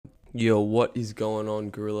Yo, what is going on,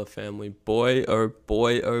 Gorilla family? Boy, oh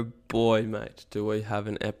boy, mate, do we have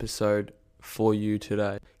an episode for you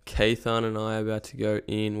today. Keithan and I are about to go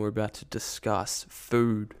in. We're about to discuss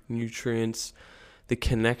food, nutrients, the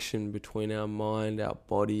connection between our mind, our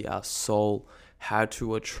body, our soul, how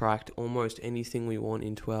to attract almost anything we want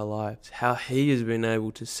into our lives, how he has been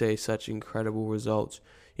able to see such incredible results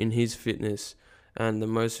in his fitness, and the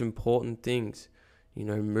most important things,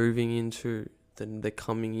 moving into the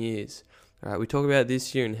coming years. All right, we talk about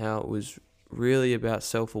this year and how it was really about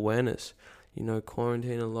self-awareness,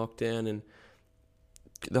 quarantine and lockdown and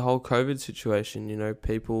the whole COVID situation,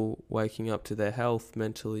 people waking up to their health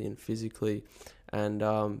mentally and physically. And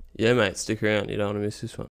yeah, mate, stick around. You don't want to miss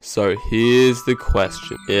this one. So here's the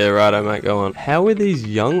question. Yeah, right, I might go on. How are these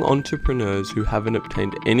young entrepreneurs who haven't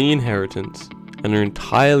obtained any inheritance and are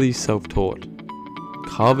entirely self-taught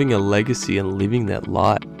carving a legacy and living that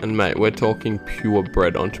life? And mate, we're talking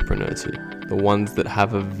purebred entrepreneurs here. The ones that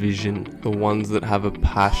have a vision, the ones that have a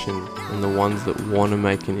passion, and the ones that want to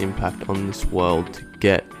make an impact on this world to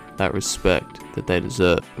get that respect that they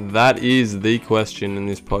deserve. That is the question, and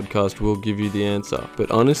this podcast will give you the answer.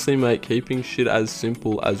 But honestly, mate, keeping shit as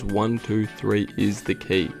simple as 1, 2, 3 is the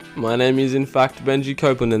key. My name is in fact Benji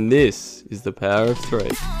Copeland, and this is the Power of 3.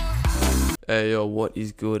 Hey yo, what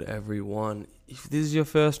is good, everyone? If this is your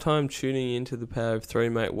first time tuning into the Power of 3,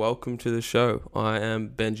 mate, welcome to the show. I am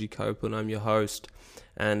Benji Copeland, I'm your host,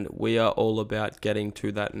 and we are all about getting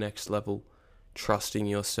to that next level, trusting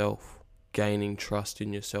yourself, gaining trust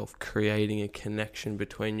in yourself, creating a connection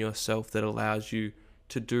between yourself that allows you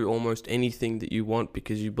to do almost anything that you want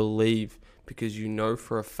because you believe, because you know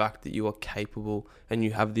for a fact that you are capable and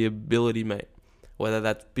you have the ability, mate. Whether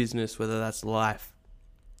that's business, whether that's life,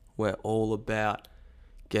 we're all about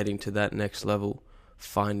getting to that next level,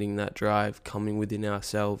 finding that drive, coming within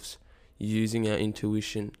ourselves, using our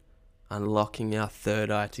intuition, unlocking our third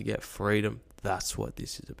eye to get freedom. That's what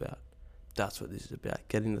this is about. That's what this is about.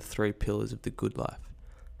 Getting the 3 pillars of the good life: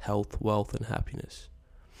 health, wealth, and happiness.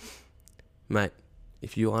 Mate,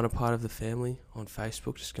 if you aren't a part of the family on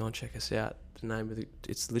Facebook, just go and check us out.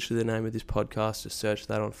 It's literally the name of this podcast. Just search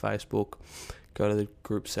that on Facebook. Go to the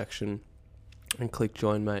group section and click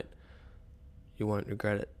join, mate. You won't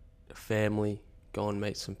regret it. A family, go and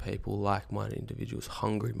meet some people, like-minded individuals,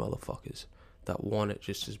 hungry motherfuckers that want it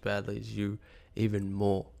just as badly as you, even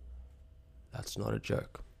more. That's not a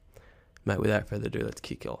joke. Mate, without further ado, let's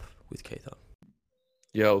kick off with Keithan.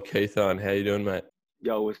 Yo, Keithan, how you doing, mate?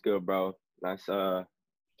 Yo, what's good, bro? Nice,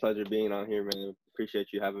 pleasure being on here, man. Appreciate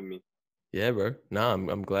you having me. Yeah, bro. No,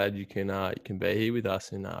 I'm glad you can be here with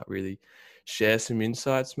us and really share some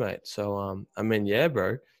insights, mate. So yeah,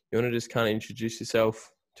 bro. You want to just kind of introduce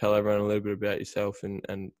yourself, tell everyone a little bit about yourself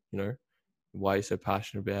and why you're so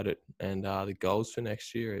passionate about it and the goals for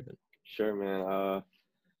next year even. Sure, man.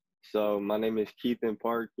 So my name is Keithan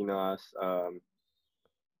Park. I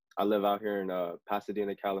live out here in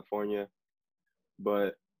Pasadena, California.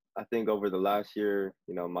 But I think over the last year,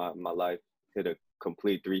 my life hit a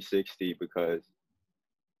complete 360 because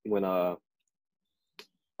when around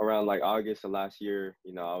like August of last year,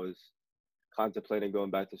 I was contemplating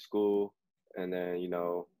going back to school, and then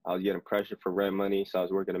I was getting pressure for rent money, so I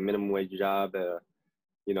was working a minimum wage job at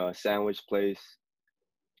a sandwich place,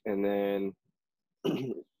 and then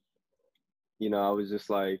I was just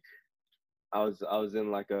like, I was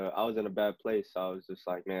in a bad place. So I was just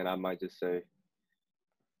like, man, I might just say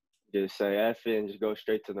F it and just go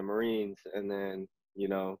straight to the Marines. And then,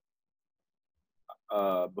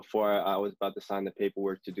 before I was about to sign the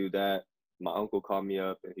paperwork to do that, my uncle called me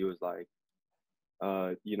up and he was like,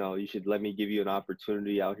 you should let me give you an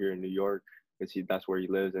opportunity out here in New York, because that's where he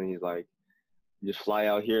lives. And he's like, just fly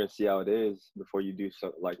out here and see how it is before you do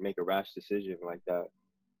so, like make a rash decision like that.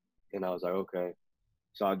 And I was like, okay.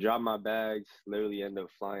 So I dropped my bags, literally ended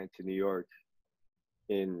up flying to New York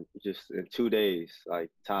in 2 days,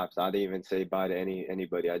 like tops. I didn't even say bye to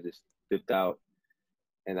anybody. I just dipped out,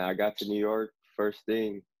 and I got to New York first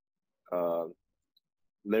thing. Uh,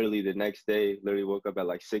 Literally the next day, literally woke up at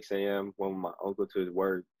like 6 a.m. Went with my uncle to his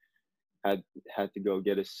work. Had to go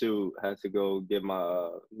get a suit. Had to go get my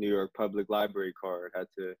New York Public Library card.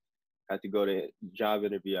 Had to go to job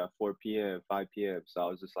interview at 4 p.m., 5 p.m. So I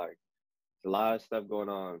was just like, a lot of stuff going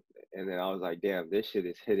on. And then I was like, damn, this shit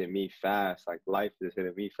is hitting me fast. Like life is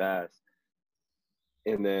hitting me fast.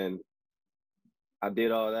 And then I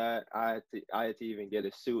did all that. I had to even get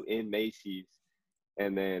a suit in Macy's.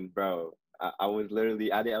 And then, bro, I was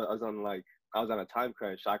literally I was on a time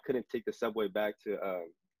crunch. So I couldn't take the subway back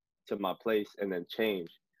to my place and then change.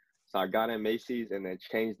 So I got in Macy's and then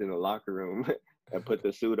changed in the locker room and put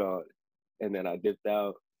the suit on. And then I dipped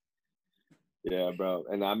out. Yeah, bro.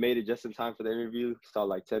 And I made it just in time for the interview. Saw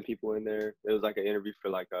like 10 people in there. It was like an interview for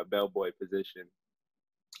like a bellboy position.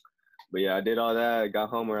 But yeah, I did all that. I got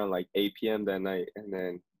home around like 8 p.m. that night, and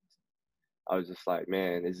then I was just like,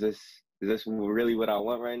 man, is this really what I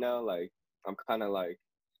want right now? Like, I'm kind of like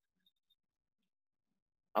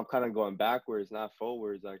I'm kind of going backwards, not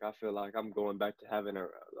forwards. Like, I feel like I'm going back to having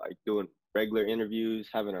like doing regular interviews,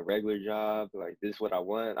 having a regular job. Like, this is what I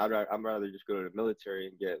want. I'd rather just go to the military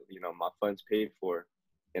and get, my funds paid for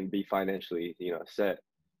and be financially, set.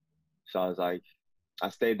 So I was like, I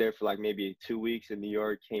stayed there for like maybe 2 weeks in New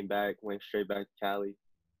York, came back, went straight back to Cali.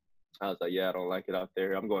 I was like, yeah, I don't like it out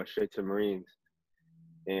there. I'm going straight to Marines.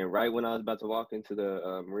 And right when I was about to walk into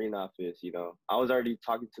the Marine office, I was already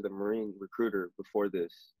talking to the Marine recruiter before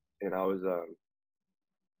this. And I was,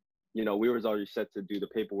 we was already set to do the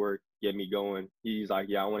paperwork, get me going. He's like,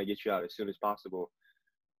 yeah, I want to get you out as soon as possible.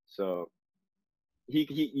 So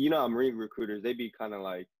Marine recruiters, they be kind of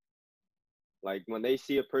like when they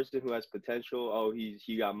see a person who has potential, oh, he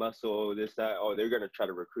got muscle, oh, this, that, oh, they're going to try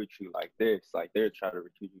to recruit you like this. Like, they're trying to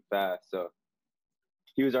recruit you fast. So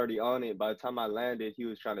he was already on it. By the time I landed, he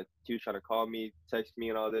was trying to call me, text me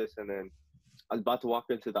and all this. And then I was about to walk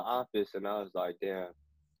into the office and I was like, damn,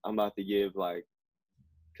 I'm about to give like,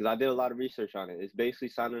 because I did a lot of research on it. It's basically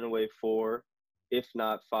signing away 4, if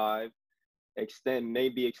not 5,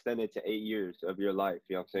 maybe extended to 8 years of your life.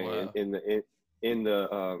 You know what I'm saying? Wow. In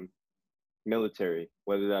the military,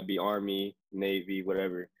 whether that be Army, Navy,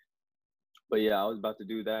 whatever. But yeah, I was about to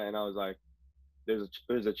do that, and I was like,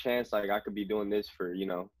 there's a chance like I could be doing this for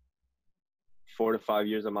 4 to 5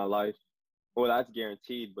 years of my life. Well, that's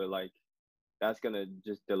guaranteed, but like that's gonna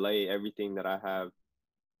just delay everything that I've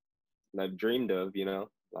dreamed of.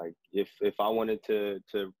 Like if I wanted to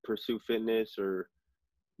pursue fitness or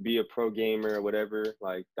be a pro gamer or whatever,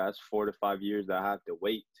 like that's 4 to 5 years that I have to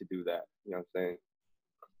wait to do that. You know what I'm saying?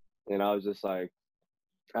 And I was just like,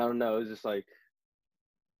 I don't know. It was just like,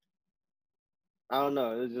 I don't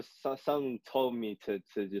know. It was just something told me to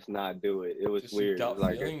just not do it. It was Just a weird. It's gut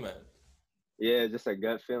like, feeling, man. yeah, just a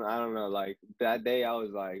gut feeling. I don't know. Like that day, I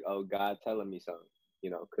was like, oh, God telling me something,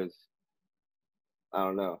 because I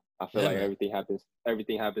don't know. I feel Yeah, like man.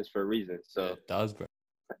 everything happens for a reason. Yeah, So it does, bro.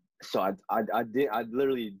 I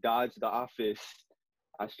literally dodged the office.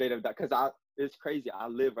 I straight up, because it's crazy. I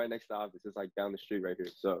live right next to the office. It's like down the street right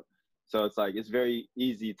here. So it's like it's very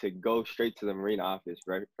easy to go straight to the Marine office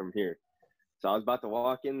right from here. So I was about to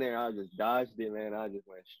walk in there. I just dodged it, man. I just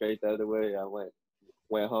went straight the other way. I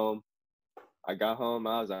went home. I got home.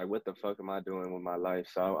 I was like, what the fuck am I doing with my life?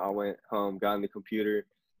 So I went home, got on the computer,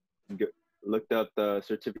 looked up the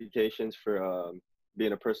certifications for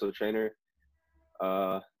being a personal trainer.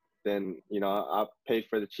 Uh, then I paid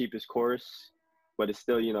for the cheapest course, but it's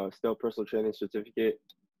still still personal training certificate.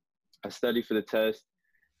 I studied for the test.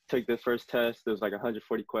 Took the first test. There was like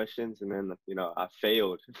 140 questions, and then I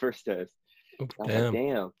failed the first test. Oh, I was like, damn.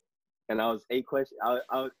 damn. And I was 8 questions.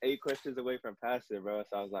 I was 8 questions away from passing, bro.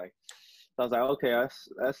 So I was like, okay,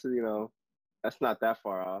 that's not that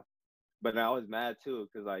far off. But I was mad too,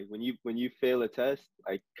 because like when you fail a test,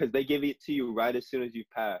 like because they give it to you right as soon as you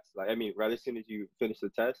pass. Like I mean, right as soon as you finish the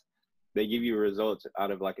test, they give you results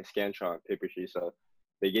out of like a Scantron paper sheet. So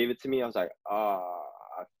they gave it to me. I was like, oh,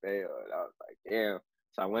 I failed. I was like, damn.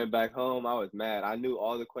 So I went back home. I was mad. I knew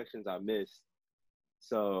all the questions I missed.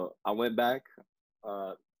 So I went back,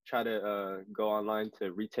 uh, try to go online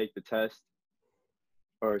to retake the test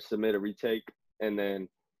or submit a retake, and then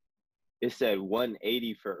it said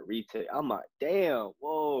 180 for a retake. I'm like, damn,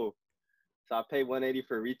 whoa. So I paid 180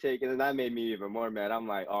 for a retake, and then that made me even more mad. I'm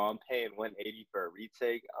like, oh, I'm paying 180 for a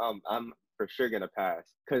retake. I'm for sure gonna pass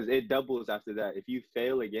because it doubles after that. If you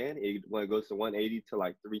fail again, when it goes to 180 to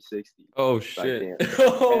like 360. Oh, Like shit. damn.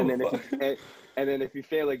 Oh, And then if you fuck. and then if you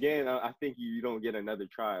fail again, I think you don't get another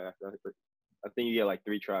try. I think you get like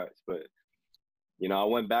 3 tries. But I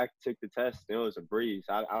went back, took the test, and it was a breeze.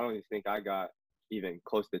 I don't even think I got even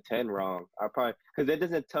close to 10 wrong. I probably because it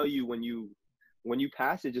doesn't tell you when you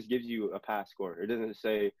pass, it just gives you a pass score. It doesn't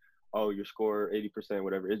say, oh, your score 80%,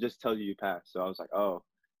 whatever. It just tells you pass. So I was like, oh,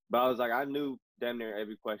 but I was like, I knew damn near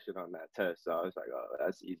every question on that test. So I was like, oh,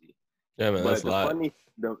 that's easy. Yeah, man, that's But the light. funny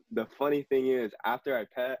the funny thing is, after I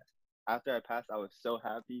passed, I was so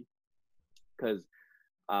happy because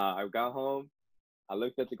I got home, I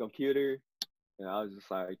looked at the computer, and I was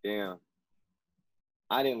just like, damn,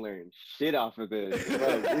 I didn't learn shit off of this,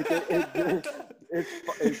 bro.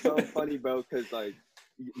 It's so funny, bro, because like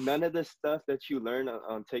none of the stuff that you learn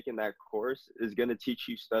on taking that course is gonna teach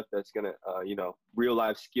you stuff that's gonna real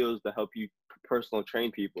life skills to help you personal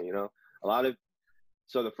train people. A lot of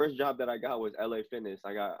So the first job that I got was LA Fitness.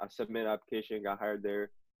 I submitted an application, got hired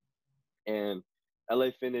there, and LA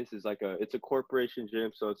Fitness is like it's a corporation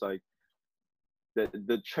gym, so it's like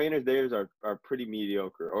the trainers there are pretty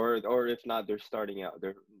mediocre, or if not, they're starting out.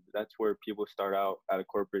 That's where people start out at a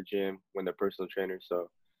corporate gym when they're personal trainers. So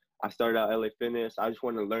I started out LA Fitness. I just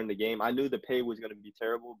wanted to learn the game. I knew the pay was going to be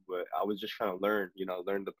terrible, but I was just trying to learn,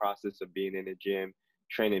 learn the process of being in a gym,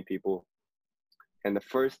 training people. And the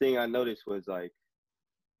first thing I noticed was like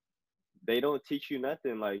they don't teach you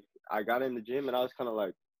nothing. Like I got in the gym and I was kind of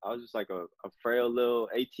like I was just like a frail little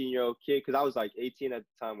 18-year-old kid because I was like 18 at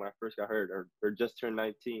the time when I first got hurt or just turned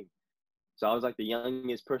 19. So I was like the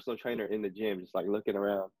youngest personal trainer in the gym, just like looking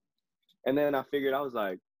around. And then I figured I was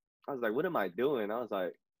like, what am I doing? I was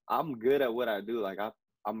like, I'm good at what I do. Like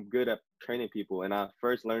I'm good at training people. And I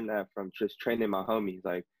first learned that from just training my homies.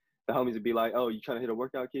 Like the homies would be like, oh, you trying to hit a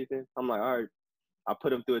workout, Keithan? I'm like, all right. I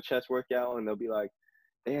put them through a chest workout and they'll be like,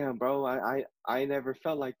 damn, bro, I never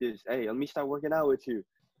felt like this. Hey, let me start working out with you.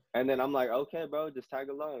 And then I'm like, okay, bro, just tag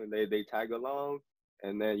along. They tag along,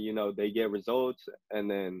 and then they get results,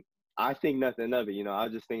 and then I think nothing of it. I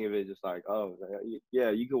just think of it just like, oh,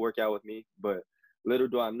 yeah, you can work out with me, but little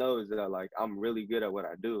do I know is that like I'm really good at what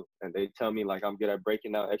I do, and they tell me like I'm good at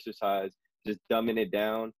breaking down exercise, just dumbing it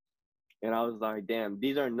down. And I was like, damn,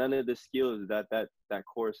 these are none of the skills that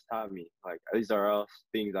course taught me. Like these are all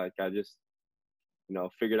things like I just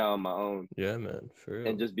figured out on my own, Yeah, man, for and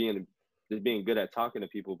real. just being good at talking to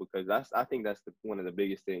people, because I think that's one of the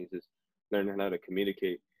biggest things is learning how to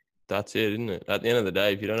communicate. That's it, isn't it? At the end of the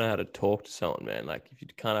day, if you don't know how to talk to someone, man, like if you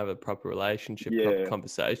can't have a proper relationship, proper Yeah,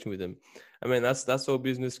 conversation with them, I mean, that's all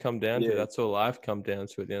business come down to. yeah, That's all life come down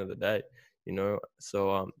to at the end of the day,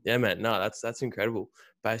 So, yeah, man, no, that's incredible.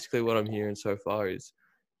 Basically, what I'm hearing so far is,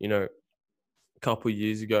 a couple of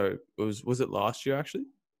years ago, was it last year actually?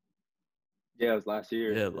 yeah. It was last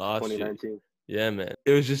year. Yeah, It was last year. 2019. Yeah, man.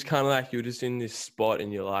 It was just kind of like you were just in this spot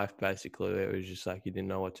in your life, basically, where it was just like you didn't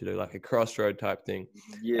know what to do, like a crossroad type thing.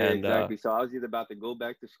 Yeah, And exactly. So I was either about to go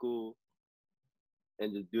back to school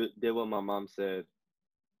and just did what my mom said,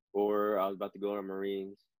 or I was about to go to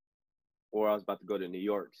Marines, or I was about to go to New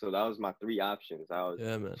York. So that was my three options. I was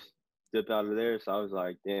yeah, man, dipped out of there. So I was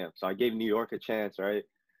like, damn. So I gave New York a chance, right?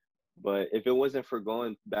 But if it wasn't for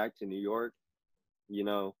going back to New York, you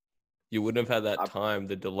know, you wouldn't have had that I time,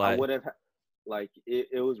 the I delay. would have like it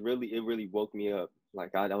really woke me up.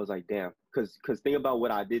 Like I was like, damn, because think about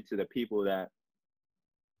what I did to the people that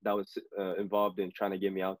was involved in trying to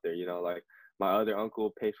get me out there. Like my other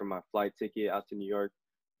uncle paid for my flight ticket out to New York.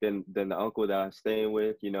 Then the uncle that I was staying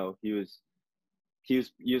with, he was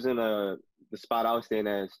using the spot I was staying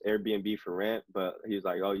at as Airbnb for rent, but he was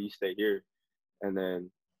like, oh, you stay here, and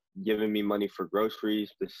then giving me money for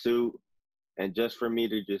groceries, the suit, and just for me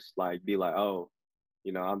to just like be like, oh,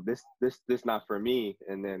 I'm this not for me,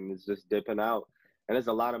 and then it's just dipping out. And there's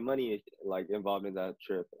a lot of money like involved in that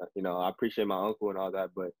trip. I appreciate my uncle and all that,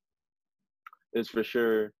 but it's for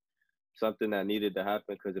sure something that needed to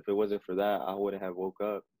happen, because if it wasn't for that, I wouldn't have woke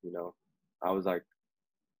up. I was like,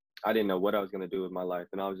 I didn't know what I was gonna do with my life,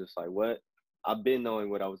 and I was just like, what? I've been knowing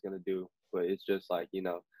what I was gonna do, but it's just like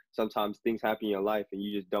sometimes things happen in your life and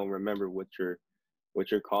you just don't remember what your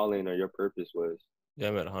calling or your purpose was.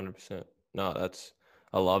 Yeah, man, 100%. No,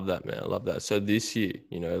 I love that, man. I love that. So this year,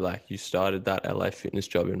 like you started that LA fitness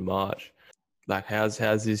job in March. Like, how's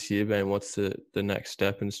this year been? What's the next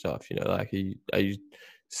step and stuff? Like, are you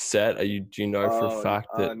set? Do you know for a Oh, fact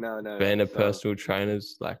that no, no, no. being a So personal trainer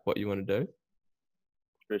is like what you want to do?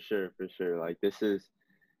 for sure. Like this is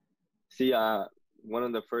see, one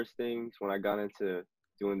of the first things when I got into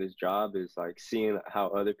doing this job is like seeing how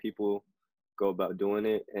other people go about doing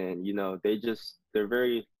it, and they're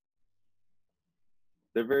very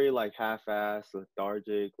like half-assed,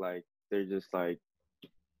 lethargic, like they're just like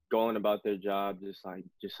going about their job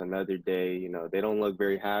just another day. They don't look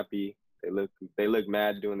very happy. They look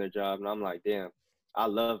mad doing their job, and I'm like, damn, I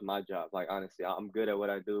love my job. Like honestly, I'm good at what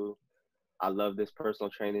I do. I love this personal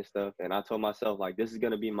training stuff. And I told myself, like, this is going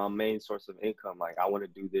to be my main source of income. Like, I want to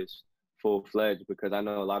do this full fledged, because I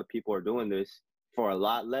know a lot of people are doing this for a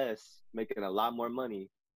lot less, making a lot more money.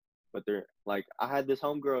 But they're like, I had this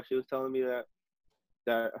homegirl, she was telling me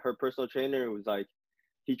that her personal trainer was like,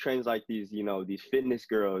 he trains like these fitness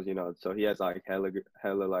girls, so he has like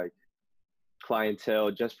hella like clientele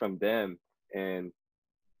just from them. And,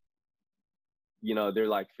 they're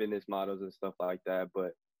like fitness models and stuff like that.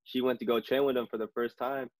 But she went to go train with him for the first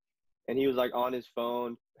time, and he was like on his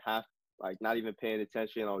phone, half like not even paying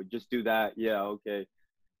attention. Oh, just do that. Yeah, okay.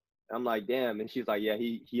 I'm like, damn. And she's like, yeah,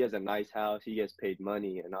 he has a nice house. He gets paid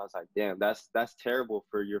money. And I was like, damn, that's terrible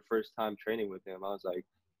for your first time training with him. I was like,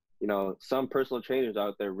 some personal trainers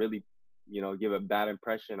out there really, give a bad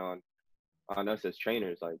impression on us as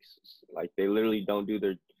trainers. Like they literally don't do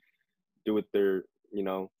what they're,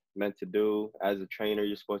 meant to do. As a trainer,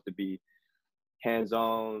 you're supposed to be hands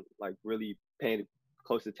on, like really paying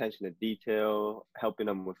close attention to detail, helping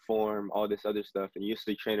them with form, all this other stuff. And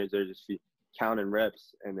usually trainers are just counting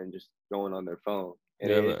reps and then just going on their phone.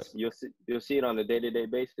 And Yeah, man. you'll see it on a day-to-day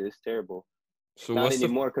basis. It's terrible. So Not what's the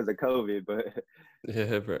anymore because of COVID, but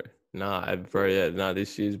yeah, bro? Nah, bro. yeah. Yeah, nah.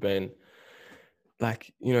 This year's been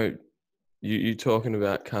like you talking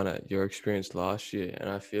about kind of your experience last year, and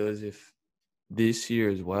I feel as if this year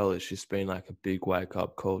as well, it's just been like a big wake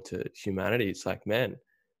up call to humanity. It's like, man,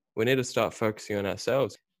 we need to start focusing on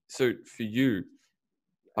ourselves. So for you,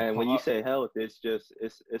 And when you apart, say health,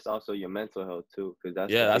 it's also your mental health too, because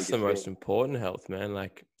that's the yeah, that's the biggest most thing. important health, man.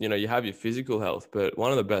 Like, you have your physical health, but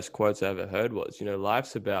one of the best quotes I ever heard was,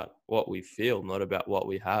 life's about what we feel, not about what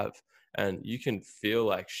we have. And you can feel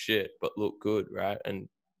like shit, but look good, right? And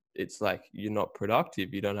it's like you're not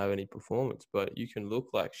productive, you don't have any performance, but you can look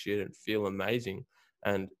like shit and feel amazing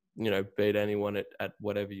and, beat anyone at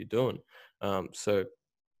whatever you're doing. So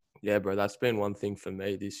yeah, bro, that's been one thing for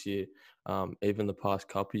me this year. Even the past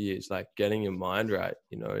couple of years, like getting your mind right.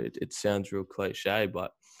 It sounds real cliche,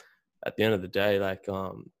 but at the end of the day, like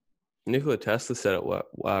Nikola Tesla said it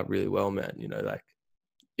really well, man. Like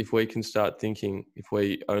if we can start thinking, if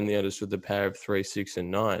we only understood the power of 3, 6,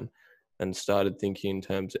 and 9, and started thinking in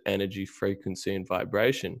terms of energy, frequency, and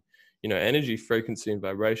vibration, energy, frequency, and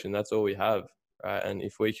vibration, that's all we have, right? And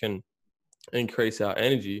if we can increase our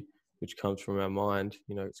energy, which comes from our mind.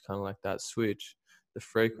 It's kind of like that switch. The Mhm.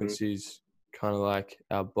 frequencies kind of like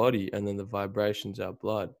our body, and then the vibrations our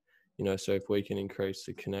blood. So if we can increase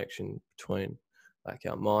the connection between like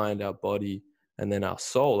our mind, our body, and then our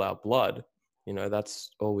soul, our blood,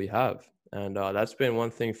 that's all we have. And that's been one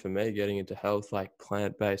thing for me getting into health, like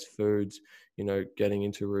plant-based foods, getting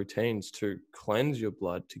into routines to cleanse your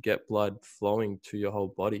blood, to get blood flowing to your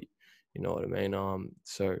whole body. You know what I mean?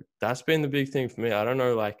 So that's been the big thing for me. I don't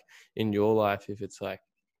know, like in your life, if it's like,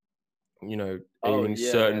 Oh eating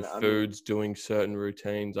yeah, certain man. I mean, foods, doing certain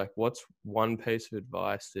routines. Like, what's one piece of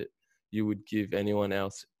advice that you would give anyone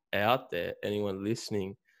else out there, anyone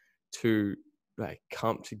listening, to like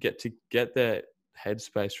come to get their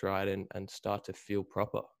headspace right and start to feel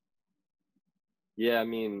proper? yeah, I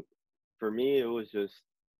mean, for me, it was just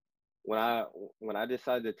when I when I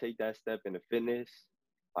decided to take that step into fitness,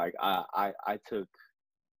 like I took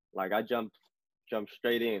like I jumped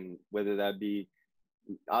straight in, whether that be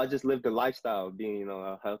I just lived the lifestyle of being,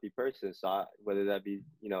 a healthy person. So whether that be,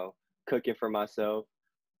 cooking for myself.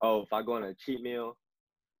 Oh, if I go on a cheat meal,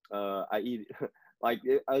 I eat I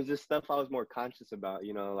was just stuff I was more conscious about.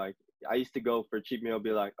 Like I used to go for cheat meal,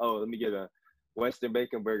 be like, oh, let me get a Western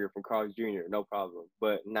bacon burger from Carl's Jr. No problem.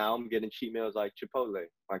 But now I'm getting cheat meals like Chipotle.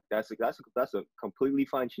 Like that's a completely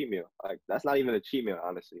fine cheat meal. Like that's not even a cheat meal,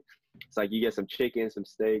 honestly. It's like you get some chicken, some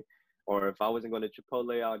steak, or if I wasn't going to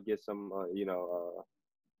Chipotle, I'd get some,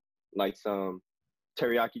 like some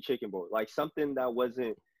teriyaki chicken bowl, like something that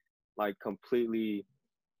wasn't like completely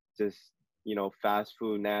just fast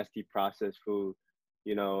food, nasty processed food,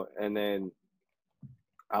 and then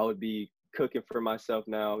I would be cooking for myself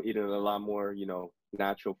now, eating a lot more,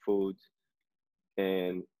 natural foods.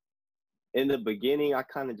 And in the beginning, I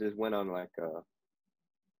kind of just went on like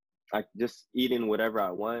just eating whatever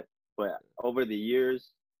I want. But over the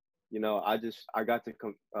years, I got to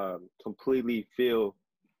completely feel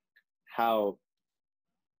how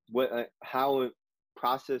how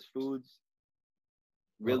processed foods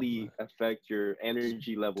Oh man, really affect your it's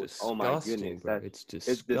energy levels. Oh my disgusting, goodness, bro. It's it's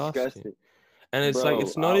disgusting. disgusting, And it's like bro.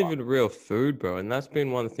 it's not even real food, bro. And that's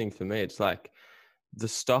been one thing for me. It's like the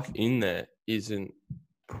stuff in there isn't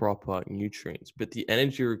proper nutrients, but the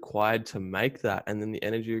energy required to make that, and then the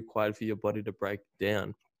energy required for your body to break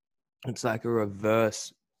down, it's like a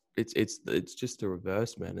reverse. It's just a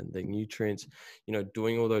reverse, man. And the nutrients,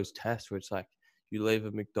 doing all those tests where it's like you leave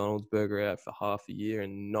a McDonald's burger out for half a year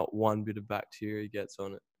and not one bit of bacteria gets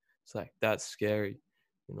on it. It's like that's scary.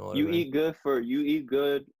 You know what I mean? You eat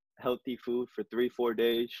good healthy food for 3-4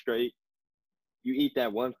 days straight. You eat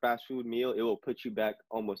that one fast food meal, it will put you back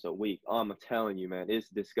almost a week. I'm telling you, man, it's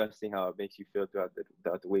disgusting how it makes you feel throughout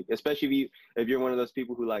the week. Especially if you're one of those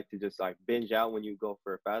people who like to just like binge out when you go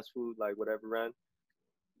for a fast food, like whatever run.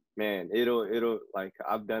 Man, it'll like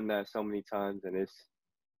I've done that so many times,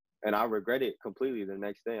 and I regret it completely the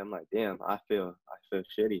next day. I'm like, damn, I feel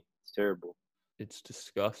shitty. It's terrible. it's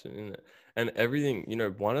disgusting, isn't it? And everything,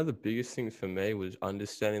 one of the biggest things for me was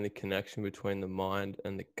understanding the connection between the mind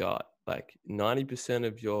and the gut. Like 90%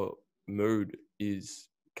 of your mood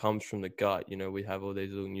comes from the gut. We have all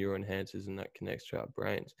these little neuroenhancers and that connects to our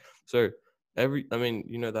brains. So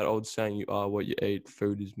that old saying, you are what you eat,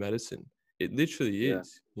 food is medicine. It literally Yeah.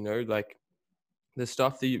 is, like the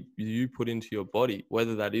stuff that you put into your body,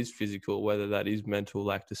 whether that is physical, whether that is mental,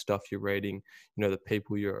 like the stuff you're reading, the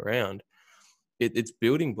people you're around, it's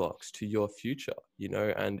building blocks to your future,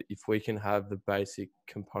 and if we can have the basic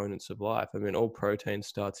components of life, all protein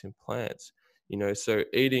starts in plants, so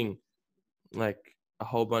eating like a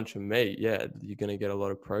whole bunch of meat, yeah, you're going to get a lot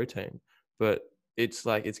of protein, but it's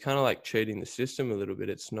kind of like cheating the system a little bit.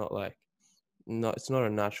 It's not it's not a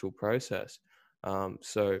natural process.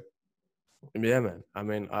 So yeah, man.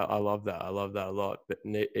 I love that. I love that a lot. But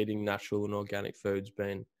eating natural and organic food's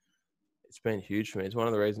it's been huge for me. It's one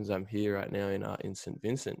of the reasons I'm here right now in St.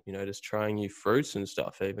 Vincent. Just trying new fruits and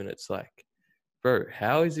stuff. Even it's like, bro,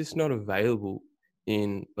 how is this not available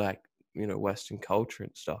in Western culture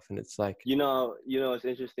and stuff? And it's like, It's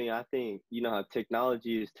interesting. I think how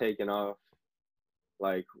technology is taking off.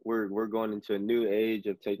 Like we're going into a new age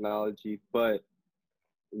of technology, but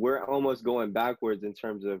we're almost going backwards in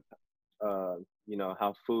terms of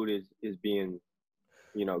how food is being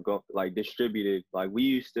go like distributed. Like we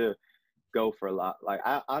used to go for a lot. Like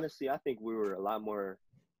I honestly I think we were a lot more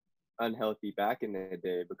unhealthy back in the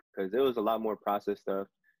day because there was a lot more processed stuff.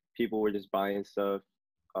 People were just buying stuff,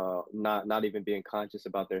 not even being conscious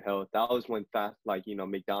about their health. That was when fast, like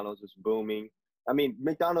McDonald's was booming. I mean,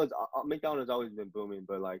 McDonald's always been booming,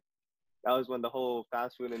 but like that was when the whole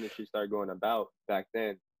fast food industry started going about back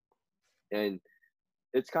then, and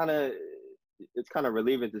it's kind of it's kind of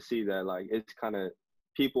relieving to see that like it's kind of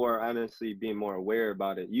people are honestly being more aware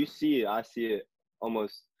about it. You see it, I see it.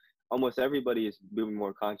 Almost everybody is being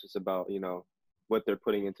more conscious about what they're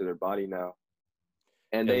putting into their body now,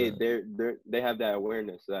 and yeah, they have that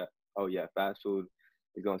awareness that, oh yeah, fast food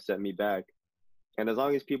is gonna set me back. And as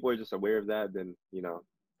long as people are just aware of that, then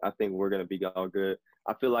I think we're gonna be all good.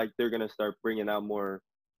 I feel like they're gonna start bringing out more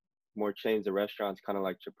chains of restaurants, kind of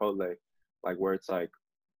like Chipotle, like where it's like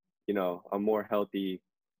a more healthy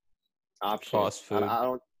option. fast I, food. I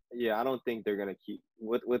don't. Yeah, I don't think they're gonna keep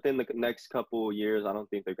within the next couple of years. I don't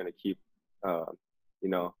think they're gonna keep, uh, you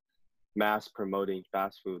know, mass promoting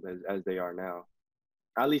fast food as they are now.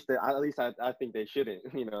 At least I think they shouldn't.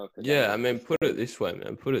 Because Yeah, it's put it this way,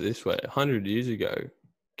 man. Put it this way. 100 years ago,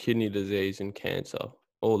 kidney disease and cancer,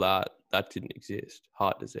 all that didn't exist.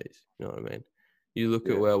 Heart disease, you know what I mean? You look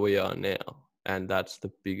at yeah, where we are now, and that's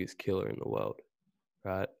the biggest killer in the world,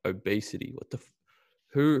 right? Obesity.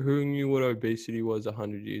 Who knew what obesity was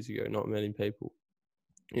 100 years ago? Not many people.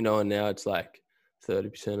 And now it's like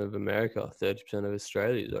 30% of America, 30% of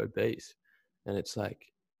Australia is obese. And it's like,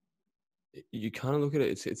 you kind of look at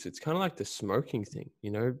it, it's kind of like the smoking thing, I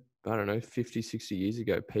don't know, 50, 60 years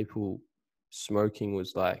ago, people smoking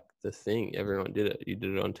was like the thing. Everyone did it. You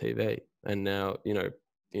did it on TV. And now,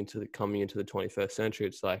 coming into the 21st century,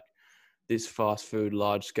 it's like this fast food,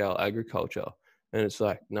 large scale agriculture. And it's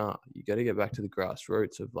like, nah, you got to get back to the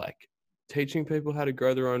grassroots of like teaching people how to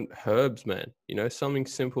grow their own herbs, man. Something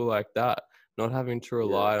simple like that, not having to yeah,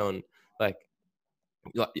 rely on like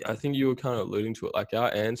I think you were kind of alluding to it. Like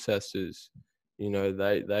our ancestors,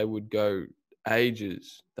 they would go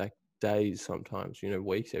ages, like days sometimes,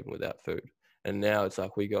 weeks even without food. And now it's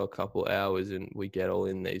like we go a couple hours and we get all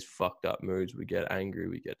in these fucked up moods. We get angry,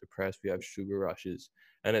 we get depressed, we have sugar rushes.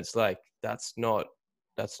 And it's like that's not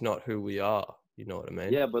who we are. You know what I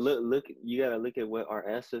mean? yeah. But look, you gotta look at what our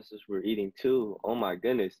ancestors were eating too. Oh my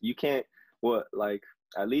goodness, you can't. What like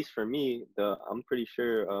at least for me, I'm pretty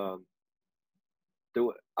sure.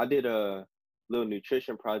 I did a little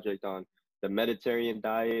nutrition project on the Mediterranean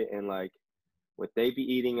diet and like what they be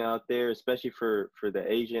eating out there, especially for the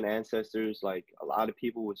Asian ancestors. Like a lot of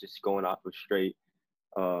people was just going off of straight,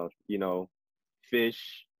 uh, you know,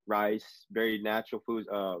 fish, rice, very natural foods.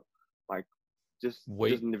 Like just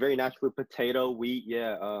Wheat. very natural potato, wheat,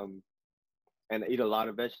 yeah. And they eat a lot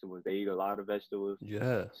of vegetables. They eat a lot of vegetables.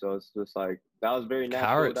 Yeah. So it's just like that was very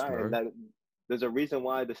natural Carrots, diet, and bro. that there's a reason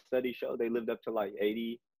why the studies show they lived up to like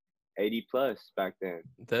 80 plus back then.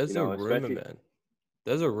 There's a rumor, Especially man.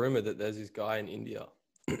 There's a rumor that there's this guy in India.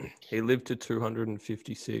 He lived to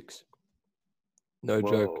 256. No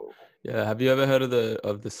joke. whoa, Yeah. Have you ever heard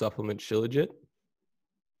of the supplement Shilajit?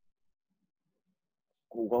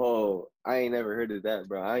 whoa. I ain't never heard of that,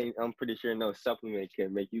 bro. I'm pretty sure no supplement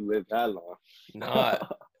can make you live that long. Nah,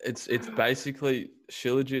 it's basically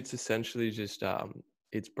Shilajit's essentially just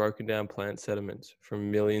it's broken down plant sediments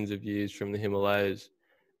from millions of years from the Himalayas,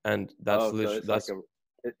 and Oh, so it's like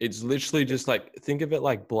it, it's literally it, just like, think of it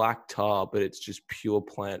like black tar, but it's just pure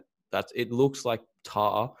plant. It looks like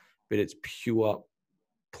tar, but it's pure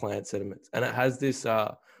plant sediments, and it has this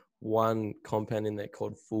one compound in there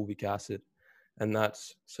called fulvic acid, and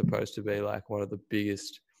that's supposed to be like one of the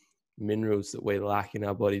biggest minerals that we lack in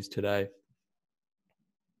our bodies today.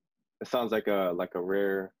 it sounds like a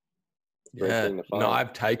rare Yeah, thing to no, find.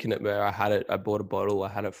 I've taken it, where I had it. I bought a bottle. I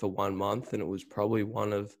had it for 1 month, and it was probably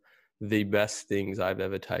one of the best things I've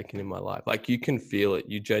ever taken in my life. Like, you can feel it.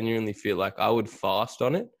 You genuinely feel like I would fast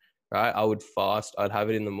on it, right? I would fast. I'd have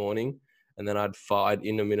it in the morning, and then I'd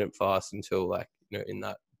intermittent fast until, like, in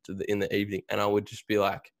the evening, and I would just be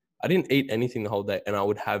like, I didn't eat anything the whole day, and I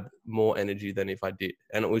would have more energy than if I did.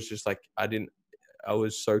 And it was just like, I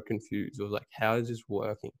was so confused. I was like, how is this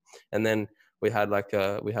working? And then we have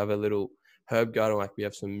a little herb garden, like we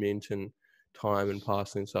have some mint and thyme and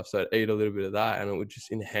parsley and stuff. So I'd eat a little bit of that, and it would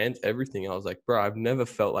just enhance everything. I was like, bro, I've never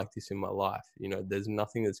felt like this in my life. There's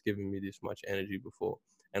nothing that's given me this much energy before.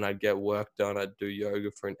 And I'd get work done. I'd do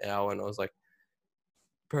yoga for an hour, and I was like,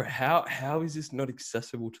 bro, how is this not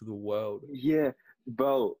accessible to the world? Yeah,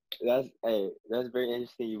 bro, that's very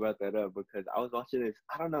interesting you brought that up because I was watching this.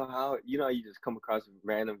 I don't know how, you just come across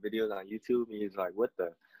random videos on YouTube and you're like, what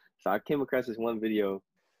the? So I came across this one video.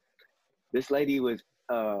 This lady was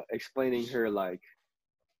explaining her like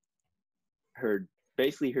her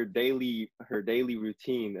basically her daily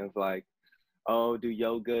routine of like, oh, do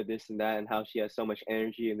yoga, this and that, and how she has so much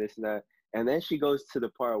energy and this and that. And then she goes to the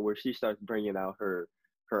part where she starts bringing out her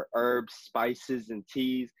herbs, spices, and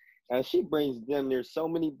teas. And she brings them. There's so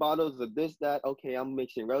many bottles of this, that. Okay, I'm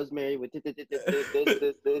mixing rosemary with this.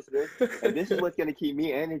 And this is what's going to keep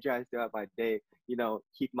me energized throughout my day,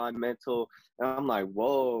 keep my mental. And I'm like,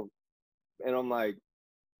 whoa. And I'm like,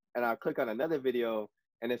 and I click on another video,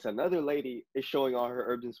 and it's another lady is showing all her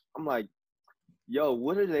herbs. And I'm like, yo,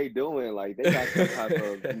 what are they doing? Like they got some type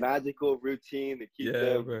of magical routine to keep Yeah,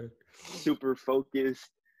 them bro. super focused.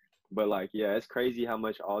 But like, yeah, it's crazy how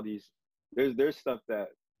much all these there's stuff that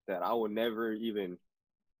I will never even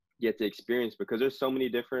get to experience because there's so many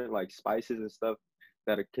different like spices and stuff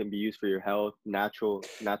that it can be used for your health, natural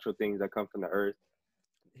things that come from the earth,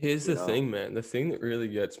 Here's you the know. thing, man. The thing that really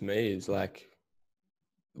gets me is like,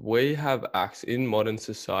 we have access in modern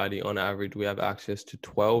society. On average, we have access to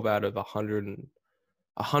 12 out of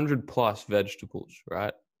 100 plus vegetables,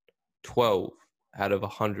 right? 12 out of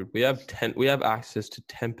 100. We have access to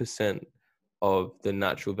 10% of the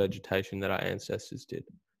natural vegetation that our ancestors did,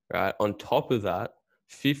 right? On top of that,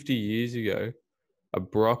 50 years ago, a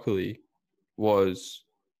broccoli was,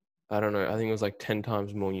 I don't know, I think it was like 10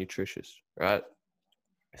 times more nutritious, right?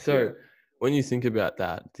 Yeah. So when you think about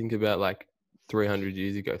that, think about like 300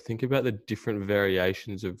 years ago, think about the different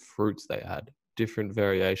variations of fruits they had, different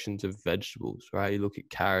variations of vegetables, right? You look at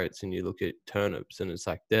carrots and you look at turnips, and it's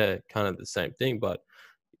like they're kind of the same thing, but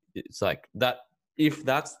it's like that. If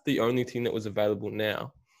that's the only thing that was available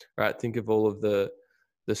now, right? Think of all of the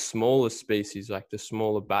smaller species, like the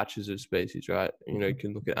smaller batches of species, right? You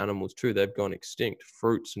can look at animals too. They've gone extinct.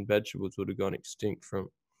 Fruits and vegetables would have gone extinct from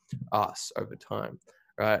us over time,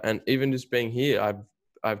 right? And even just being here,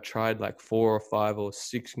 I've tried like 4 or 5 or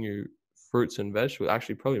 6 new fruits and vegetables,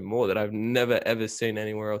 actually probably more, that I've never ever seen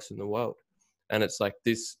anywhere else in the world. And it's like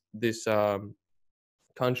this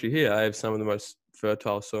country here, I have some of the most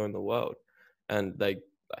fertile soil in the world, and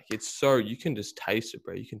it's so, you can just taste it,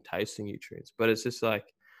 bro. You can taste the nutrients, but it's just like,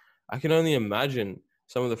 I can only imagine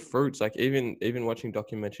some of the fruits, like even watching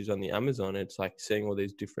documentaries on the Amazon, it's like seeing all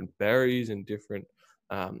these different berries and different,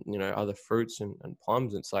 other fruits and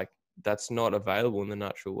plums. It's like, that's not available in the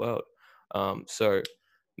natural world. So,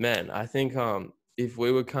 man, I think if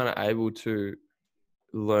we were kind of able to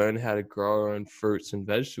learn how to grow our own fruits and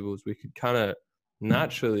vegetables, we could kind of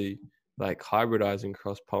naturally like hybridize and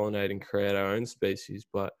cross pollinate and create our own species.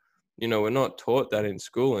 But we're not taught that in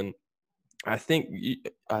school, and I think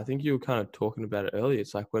you were kind of talking about it earlier.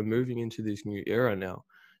 It's like we're moving into this new era now,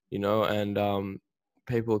 and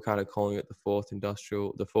people are kind of calling it the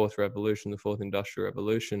fourth revolution, the fourth industrial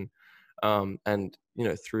revolution, and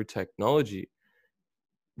through technology,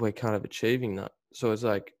 we're kind of achieving that. So it's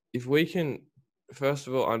like, if we can, first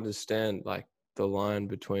of all, understand like the line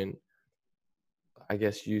between, I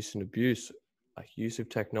guess, use and abuse, like use of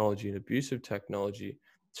technology and abuse of technology,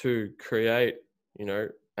 to create,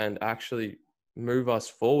 and actually move us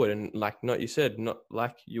forward. And like, not, you said, not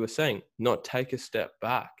like you were saying, not take a step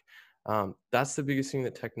back. That's the biggest thing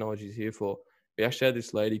that technology is here for. We actually had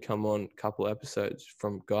this lady come on a couple episodes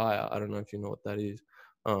from Gaia. I don't know if you know what that is.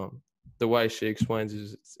 the way she explains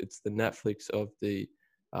is it's the Netflix of the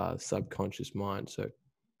subconscious mind. So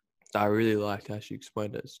I really liked how she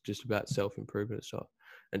explained it. It's just about self-improvement and stuff.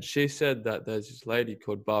 And she said that there's this lady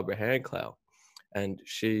called Barbara Handclough, and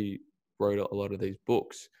she wrote a lot of these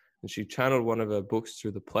books. And she channeled one of her books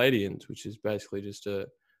through the Pleiadians, which is basically just a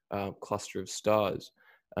cluster of stars.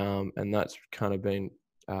 And that's kind of been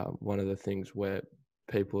one of the things where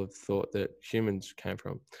people have thought that humans came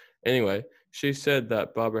from. Anyway, she said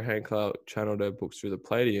that Barbara Handclough channeled her books through the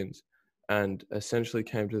Pleiadians and essentially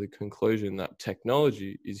came to the conclusion that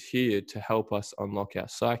technology is here to help us unlock our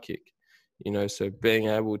psychic. So being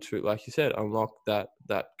able to, like you said, unlock that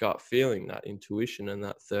gut feeling, that intuition, and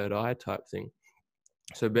that third eye type thing.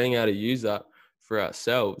 So being able to use that for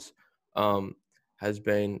ourselves has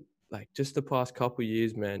been like just the past couple of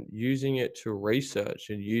years, man, using it to research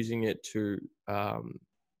and using it to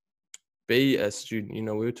be a student.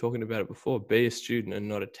 We were talking about it before, be a student and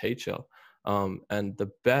not a teacher. And the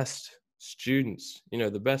best students,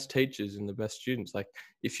 the best teachers and the best students, like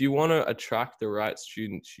if you want to attract the right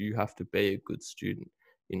students, you have to be a good student.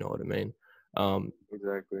 You know what I mean?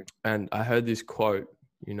 Exactly. And I heard this quote,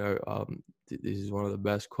 this is one of the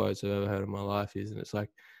best quotes I've ever heard in my life and it's like,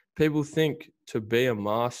 people think to be a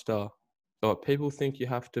master, or people think you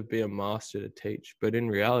have to be a master to teach, but in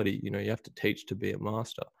reality, you have to teach to be a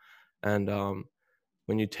master. And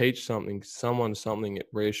when you teach someone something, it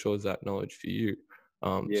reassures that knowledge for you.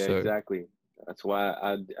 Yeah, So exactly. That's why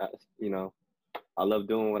I love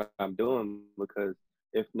doing what I'm doing, because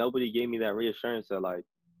if nobody gave me that reassurance that like,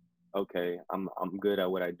 okay, I'm good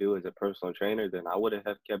at what I do as a personal trainer, then I wouldn't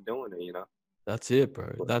have kept doing it. that's it,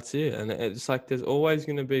 bro. But That's it. And it's like there's always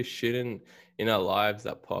going to be shit in our lives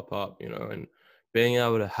that pop up, and being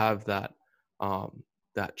able to have that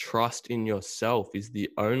trust in yourself is the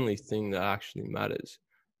only thing that actually matters,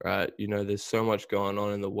 right? There's so much going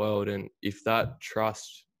on in the world, and if that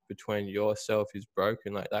trust between yourself is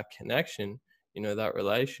broken, like that connection, that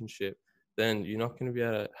relationship, then you're not going to be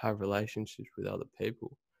able to have relationships with other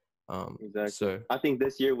people. exactly. So I think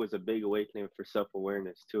this year was a big awakening for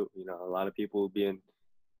self-awareness too. A lot of people being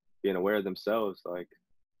aware of themselves, like,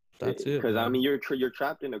 that's it, because I mean, man. you're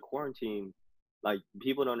trapped in a quarantine. Like,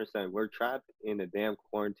 people don't understand. We're trapped in a damn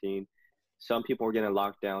quarantine. Some people are getting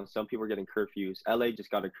locked down. Some people are getting curfews. LA just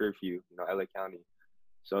got a curfew. LA County.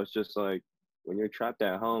 So it's just like when you're trapped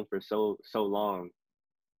at home for so long.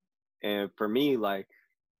 And for me, like,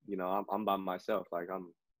 I'm by myself. Like,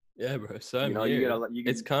 Yeah, bro. Same you get a here. lot. You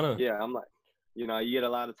get It's kind of Yeah. I'm like, you get a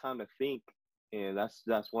lot of time to think, and that's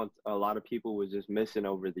one a lot of people was just missing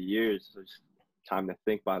over the years. Just time to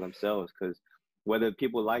think by themselves, because whether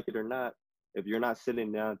people like it or not, if you're not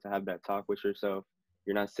sitting down to have that talk with yourself,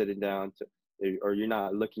 you're not sitting down or you're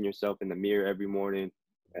not looking yourself in the mirror every morning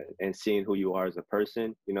and seeing who you are as a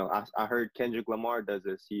person. I heard Kendrick Lamar does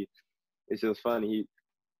this. It's just funny.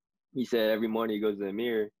 He said every morning he goes to the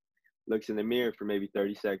mirror, looks in the mirror for maybe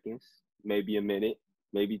 30 seconds, maybe a minute,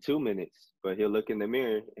 maybe 2 minutes, but he'll look in the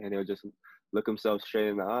mirror and he'll just look himself straight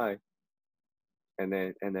in the eye, and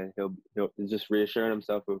then he'll just reassure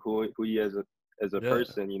himself of who he is as a yeah.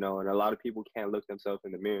 person. And a lot of people can't look themselves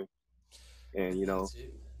in the mirror, and That's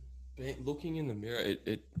it, man. Looking in the mirror,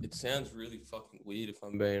 it sounds really fucking weird if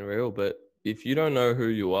I'm being real, but if you don't know who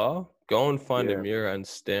you are, go and find a yeah, mirror and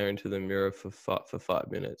stare into the mirror for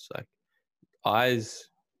 5 minutes. Like eyes,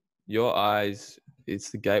 your eyes, it's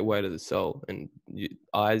the gateway to the soul, and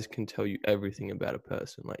eyes can tell you everything about a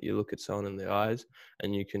person. Like you look at someone in the eyes,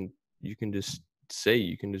 and you can just see,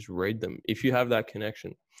 you can just read them if you have that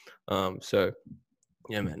connection. So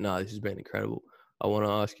yeah, man. No, this has been incredible. I want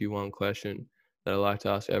to ask you one question that I like to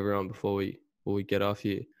ask everyone before we get off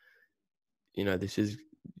here. This is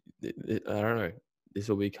I don't know. This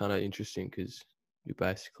will be kind of interesting because you're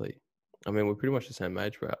basically, I mean, we're pretty much the same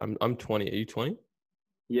age, bro. I'm 20. Are you 20?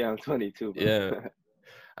 yeah. I'm 22, bro. Yeah.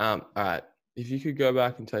 All right. If you could go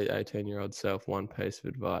back and tell your 18-year-old self one piece of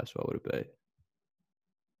advice, what would it be?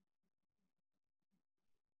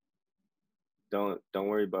 Don't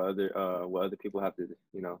worry about what other people have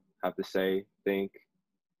to say, think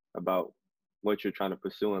about what you're trying to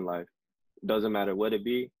pursue in life. Doesn't matter what it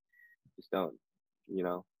be, just don't, you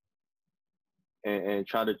know, and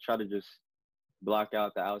try to just block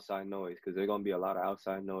out the outside noise, because there's gonna be a lot of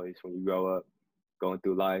outside noise when you grow up, going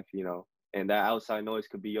through life. And that outside noise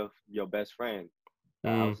could be your best friend.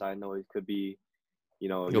 That Mm, outside noise could be,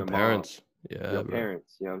 your your mom, parents. Yeah, your bro.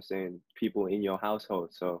 parents. You know what I'm saying? People in your household.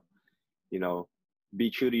 So, you know, be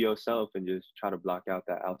true to yourself and just try to block out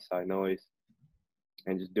that outside noise,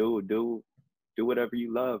 and just do whatever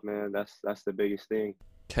you love, man. That's the biggest thing.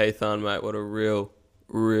 Keithan, mate, what a real,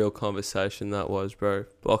 real conversation that was, bro.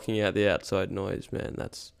 Blocking out the outside noise, man.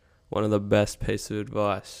 That's one of the best pieces of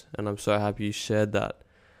advice. And I'm so happy you shared that.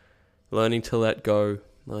 Learning to let go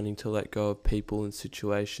of people and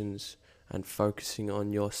situations and focusing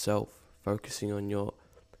on yourself, focusing on your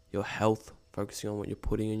health, focusing on what you're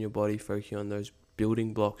putting in your body, focusing on those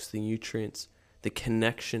building blocks, the nutrients, the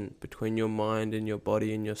connection between your mind and your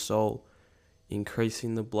body and your soul,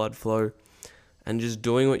 increasing the blood flow, and just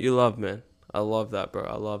doing what you love, man. I love that, bro.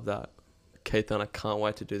 I love that. Keithan, I can't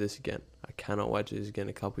wait to do this again. I cannot wait to do this again in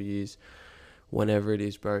a couple of years. Whenever it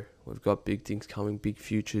is, bro. We've got big things coming, big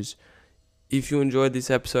futures. If you enjoyed this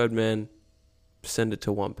episode, man, send it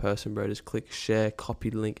to one person, bro. Just click share, copy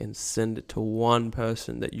the link, and send it to one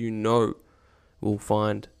person that you know will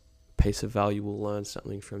find a piece of value, will learn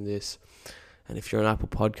something from this. And if you're an Apple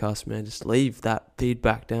Podcast, man, just leave that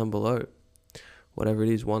feedback down below. Whatever it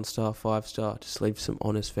is, 1 star, 5 star, just leave some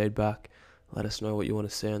honest feedback. Let us know what you want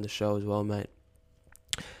to see on the show as well, mate.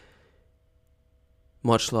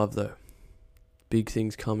 Much love, though. Big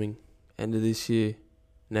things coming. End of this year,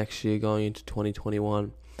 next year going into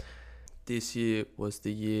 2021. This year was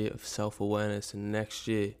the year of self-awareness, and next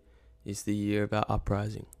year is the year of our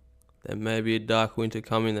uprising. There may be a dark winter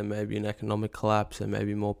coming, there may be an economic collapse, there may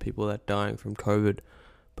be more people that are dying from COVID.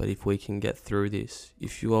 But if we can get through this,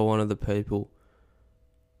 if you are one of the people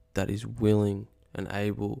that is willing and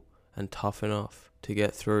able and tough enough to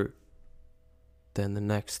get through, then the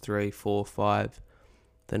next 3, 4, 5,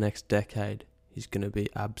 the next decade is going to be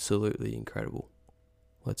absolutely incredible.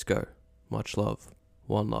 Let's go. Much love.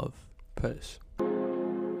 One love. Peace.